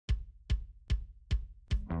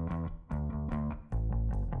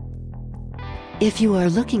If you are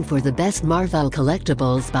looking for the best Marvel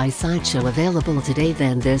Collectibles by Sideshow available today,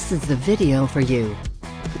 then this is the video for you.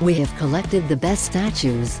 We have collected the best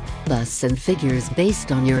statues, busts and figures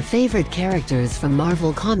based on your favorite characters from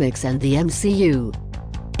Marvel Comics and the MCU.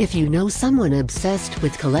 If you know someone obsessed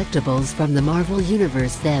with collectibles from the Marvel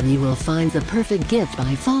Universe, then you will find the perfect gift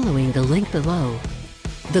by following the link below.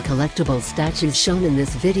 The collectible statues shown in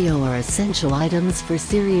this video are essential items for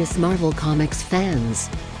serious Marvel Comics fans.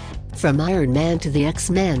 From Iron Man to the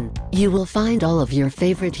X-Men, you will find all of your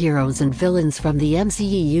favorite heroes and villains from the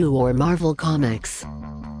MCU or Marvel Comics.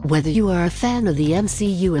 Whether you are a fan of the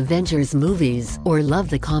MCU Avengers movies or love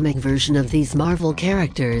the comic version of these Marvel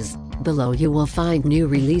characters, below you will find new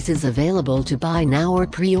releases available to buy now or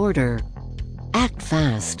pre-order. Act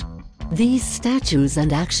fast! These statues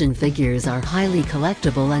and action figures are highly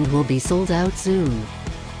collectible and will be sold out soon.